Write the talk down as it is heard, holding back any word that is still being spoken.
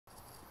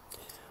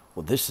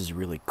Well, this is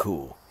really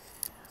cool.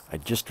 I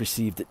just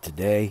received it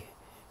today.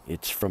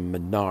 It's from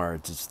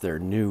Menards. It's their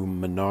new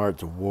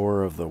Menards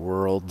War of the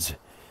Worlds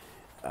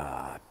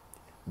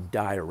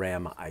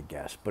diorama, I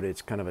guess. But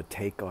it's kind of a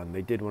take on,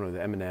 they did one with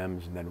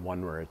M&Ms and then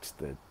one where it's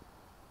the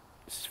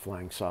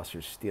flying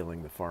saucers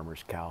stealing the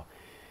farmer's cow.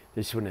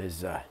 This one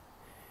is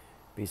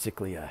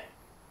basically a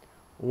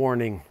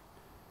warning,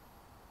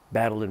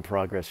 battle in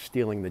progress,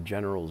 stealing the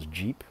general's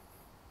Jeep.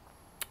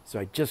 So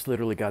I just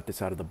literally got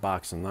this out of the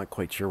box. I'm not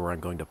quite sure where I'm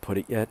going to put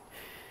it yet.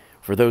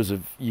 For those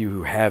of you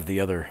who have the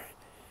other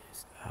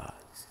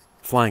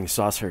flying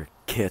saucer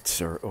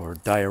kits or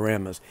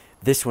dioramas,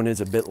 this one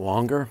is a bit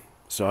longer.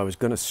 So I was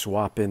going to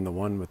swap in the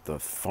one with the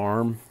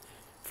farm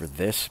for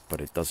this,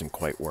 but it doesn't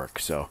quite work.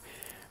 So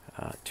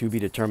to be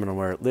determined on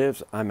where it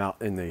lives. I'm out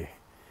in the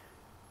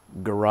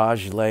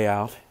garage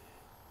layout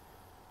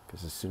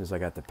because as soon as I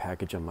got the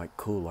package, I'm like,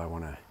 cool, I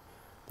want to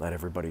let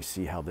everybody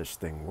see how this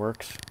thing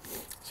works.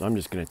 So I'm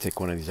just going to take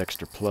one of these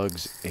extra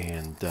plugs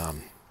and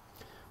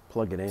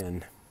plug it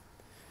in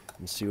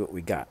and see what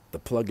we got. The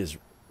plug is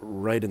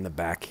right in the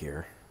back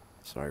here.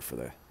 Sorry for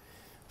the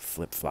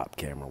flip-flop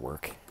camera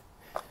work.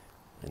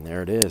 And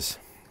there it is.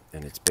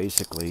 And it's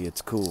basically,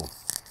 it's cool.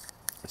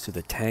 So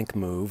the tank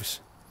moves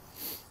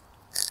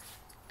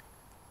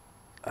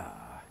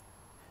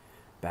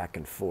back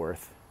and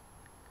forth.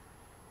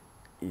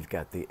 You've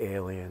got the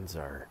aliens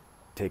are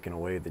taking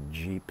away the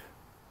Jeep.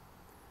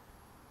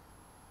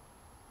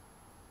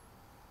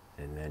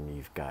 And then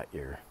you've got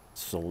your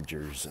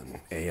soldiers and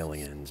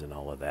aliens and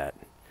all of that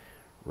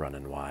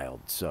running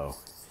wild. So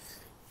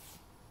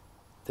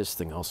this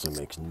thing also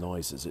makes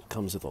noises. It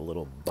comes with a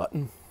little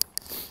button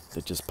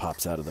that just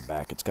pops out of the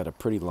back. It's got a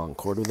pretty long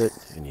cord with it,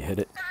 and you hit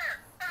it.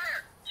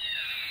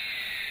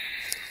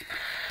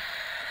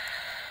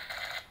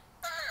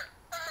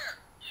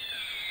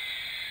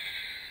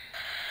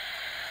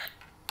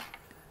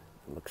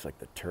 It looks like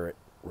the turret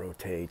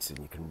rotates and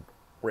you can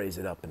raise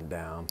it up and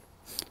down.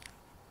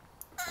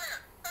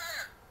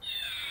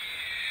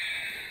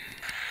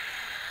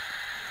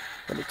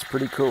 But it's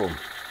pretty cool.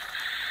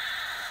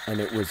 And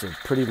it was a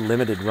pretty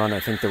limited run. I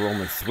think there were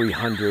only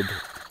 300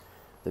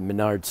 that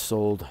Menard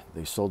sold.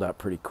 They sold out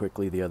pretty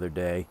quickly the other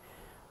day.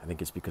 I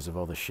think it's because of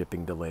all the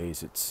shipping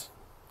delays. It's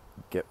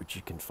get what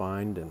you can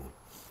find, and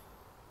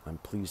I'm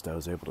pleased I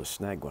was able to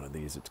snag one of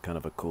these. It's kind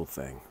of a cool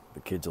thing.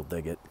 The kids will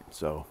dig it,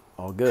 so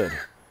all good.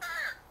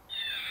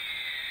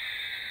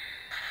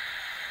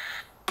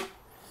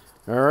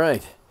 All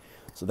right,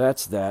 so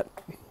that's that.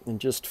 And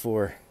just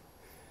for,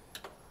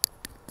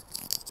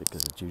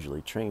 because it's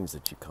usually trains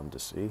that you come to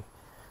see,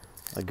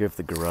 I'll give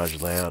the garage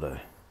layout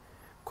a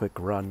quick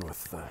run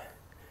with the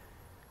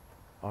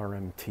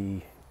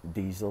RMT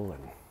diesel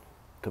and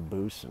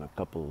caboose and a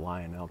couple of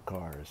Lionel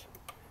cars.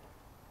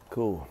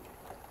 Cool.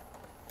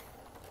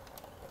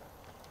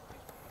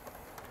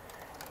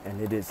 And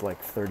it is like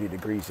 30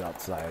 degrees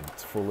outside.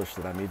 It's foolish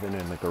that I'm even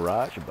in the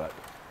garage, but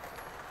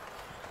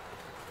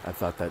I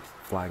thought that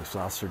flying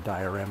saucer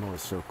diorama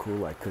was so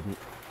cool I couldn't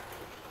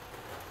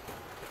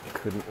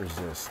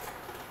resist.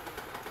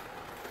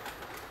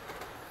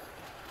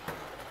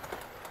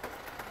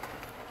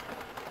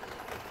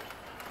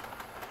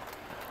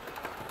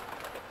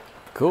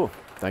 Cool.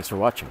 Thanks for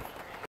watching.